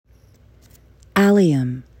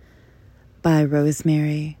Allium by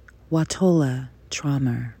Rosemerry, Wahtola,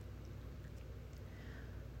 Trommer.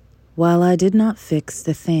 While I did not fix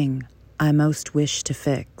the thing I most wished to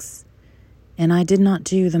fix, and I did not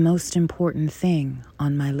do the most important thing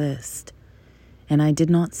on my list, and I did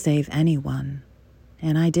not save anyone,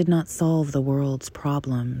 and I did not solve the world's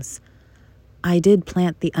problems, I did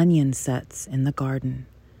plant the onion sets in the garden,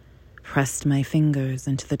 pressed my fingers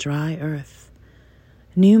into the dry earth,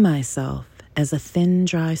 knew myself as a thin,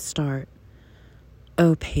 dry start.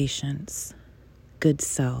 O patience, good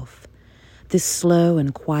self, this slow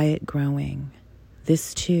and quiet growing,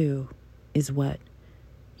 this too is what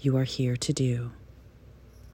you are here to do.